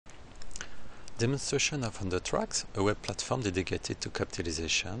Demonstration of UnderTracks, a web platform dedicated to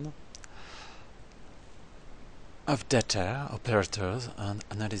capitalization of data, operators, and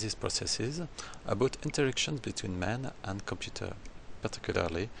analysis processes about interactions between man and computer,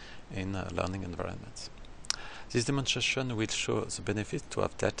 particularly in learning environments. This demonstration will show the benefit to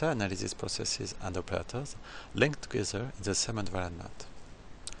have data, analysis processes, and operators linked together in the same environment.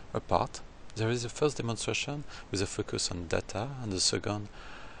 Apart, there is a first demonstration with a focus on data and the second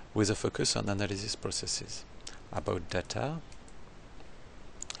with a focus on analysis processes. About data,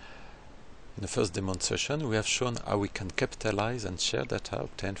 in the first demonstration, we have shown how we can capitalize and share data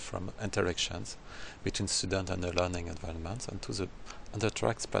obtained from interactions between student and the learning environments and to the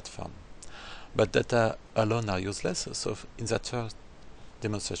UnderTracks platform. But data alone are useless, so in that first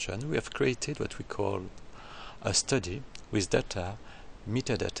demonstration, we have created what we call a study with data,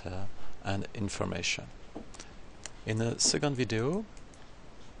 metadata, and information. In the second video,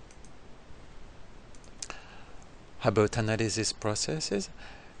 about analysis processes,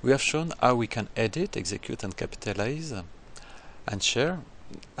 we have shown how we can edit, execute, and capitalize and share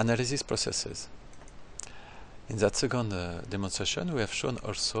analysis processes. In that second demonstration, we have shown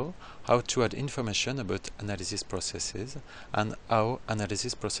also how to add information about analysis processes and how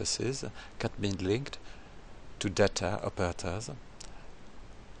analysis processes can be linked to data, operators,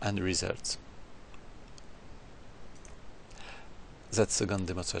 and results. That second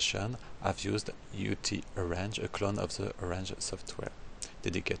demonstration, I've used UT-Arrange, a clone of the Arrange software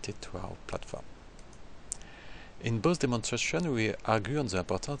dedicated to our platform. In both demonstrations, we argue on the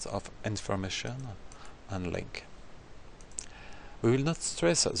importance of information and link. We will not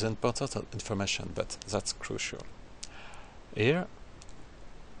stress the importance of information, but that's crucial. Here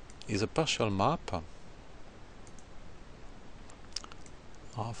is a partial map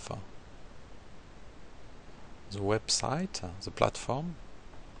of the website, the platform,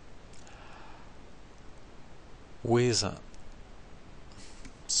 with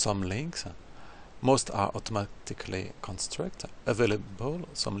some links. Most are automatically constructed, available,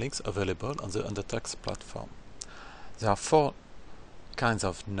 some links available on the UnderTracks platform. There are 4 kinds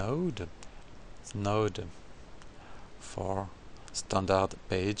of node. Node for standard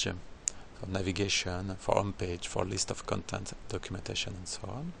page, for navigation, for home page, for list of content, documentation, and so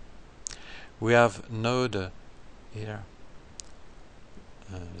on. We have node here,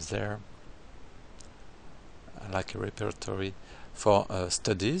 there, like a repertory for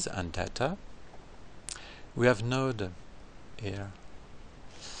studies and data. We have node here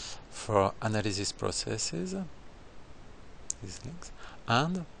for analysis processes, these links,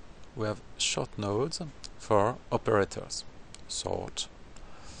 and we have short nodes for operators, sort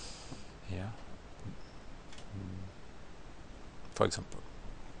here, for example.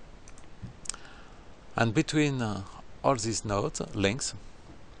 And between all these nodes, links,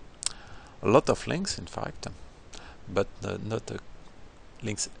 a lot of links in fact, but not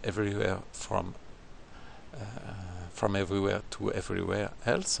links everywhere from everywhere to everywhere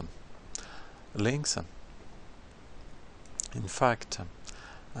else. Links, in fact,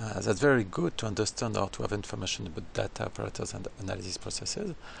 that's very good to understand or to have information about data, operators, and analysis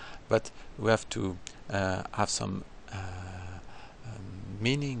processes, but we have to have some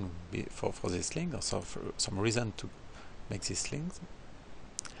meaning for this link, or some reason to make these links.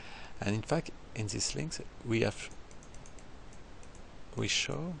 And in fact, in these links, we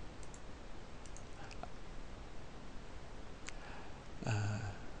show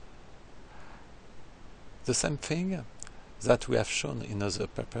the same thing that we have shown in other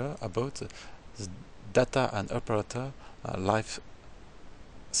paper about the data and operator life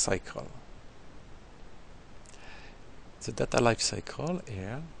cycle. The data life cycle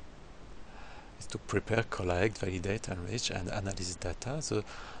here is to prepare, collect, validate, enrich, and analyze data. The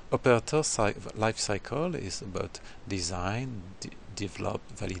operator life cycle is about design, develop,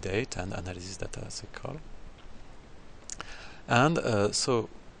 validate, and analyze data cycle. And so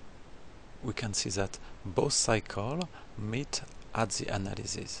we can see that both cycles meet at the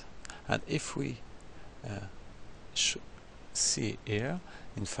analysis. And if we see here,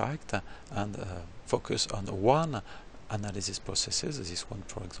 in fact, and focus on one analysis processes, this one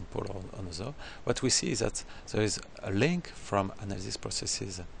for example or another, what we see is that there is a link from analysis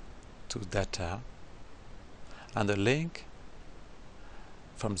processes to data and a link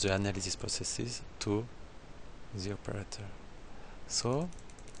from the analysis processes to the operator. So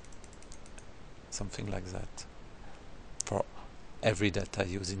something like that for every data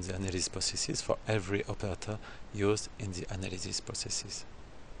used in the analysis processes, for every operator used in the analysis processes.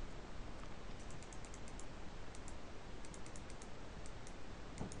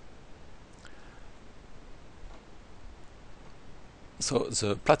 So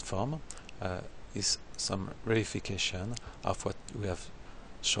the platform is some verification of what we have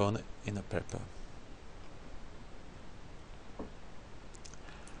shown in a paper.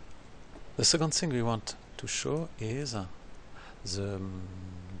 The second thing we want to show is the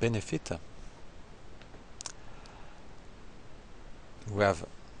benefit. We have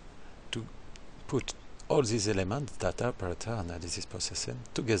to put all these elements, data, operator, analysis, processing,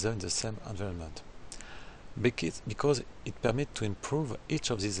 together in the same environment, because it permits to improve each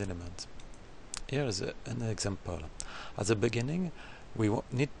of these elements. Here is an example. At the beginning, we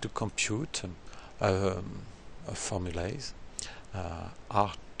need to compute a formulas,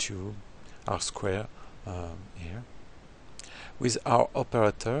 R2, R square here, with our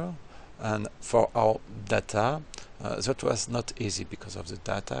operator, and for our data, that was not easy because of the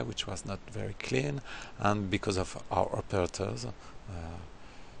data, which was not very clean, and because of our operators,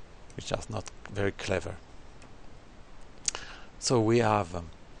 which are not very clever. So we have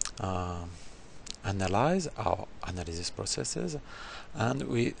analyzed our analysis processes, and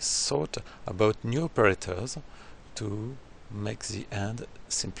we thought about new operators to make the end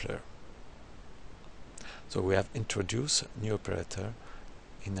simpler. So we have introduced new operator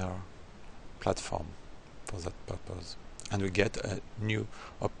in our platform for that purpose, and we get a new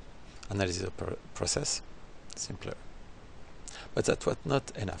analysis process simpler. But that was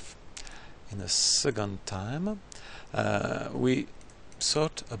not enough. In a second time, we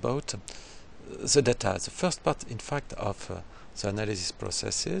thought about the data. The first part, in fact, of the analysis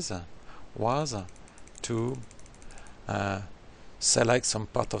processes was to select some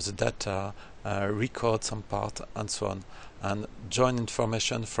part of the data, record some part, and so on, and join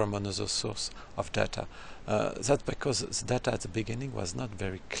information from another source of data. That's because the data at the beginning was not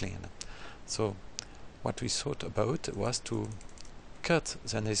very clean. So what we thought about was to cut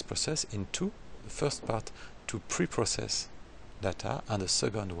the analysis process in two. The first part to pre-process data, and the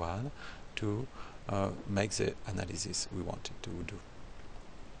second one to make the analysis we wanted to do.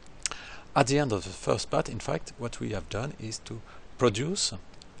 At the end of the first part, in fact, what we have done is to produce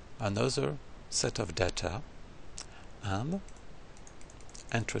another set of data and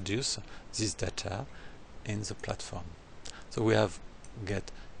introduce this data in the platform. So we have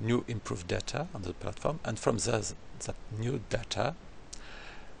get new improved data on the platform, and from that new data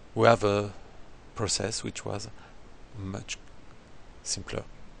we have a process which was much simpler.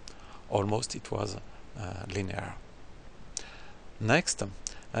 Almost it was linear. Next,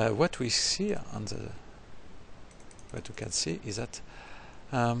 what we see on the what you can see is that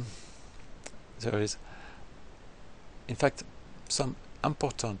there is in fact some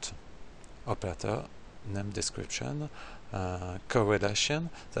important operator, name description, correlation,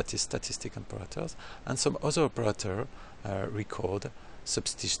 that is statistic operators, and some other operator, record,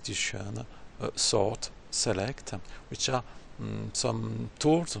 substitution, sort, select, which are some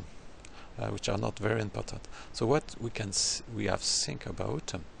tools which are not very important. So what we have think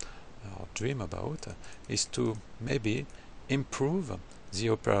about or dream about is to maybe improve the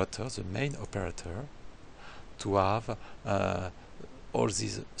operator, the main operator, to have all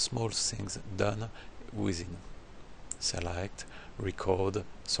these small things done within select, record,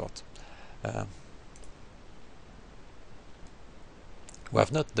 sort. We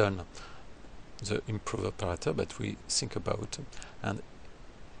have not done the improved operator, but we think about, and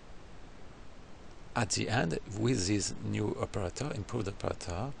at the end, with this new operator, improved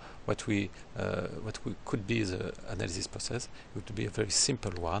operator, what we could be the analysis process, it would be a very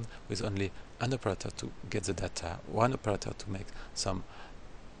simple one with only an operator to get the data, one operator to make some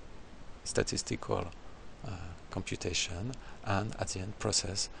statistical computation, and at the end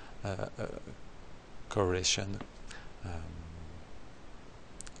process correlation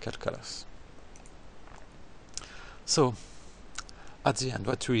calculus. So at the end,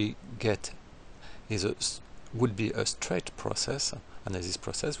 what we get is would be a straight process, analysis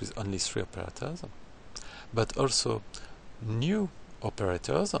process with only 3 operators, but also new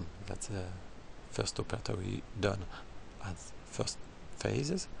operators. That's the first operator we done at first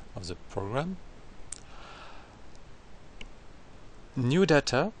phases of the program. New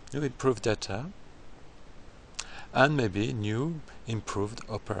data, new improved data, and maybe new improved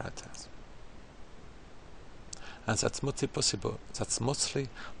operators. And that's mostly possible. That's mostly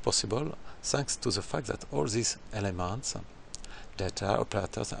possible thanks to the fact that all these elements, data,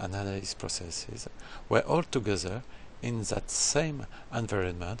 operators, and analysis processes, were all together in that same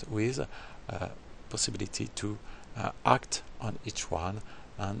environment with possibility to act on each one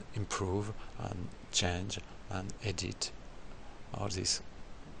and improve and change and edit all these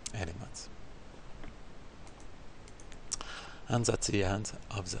elements. And that's the end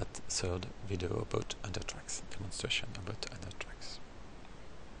of that third video about UnderTracks, demonstration about UnderTracks.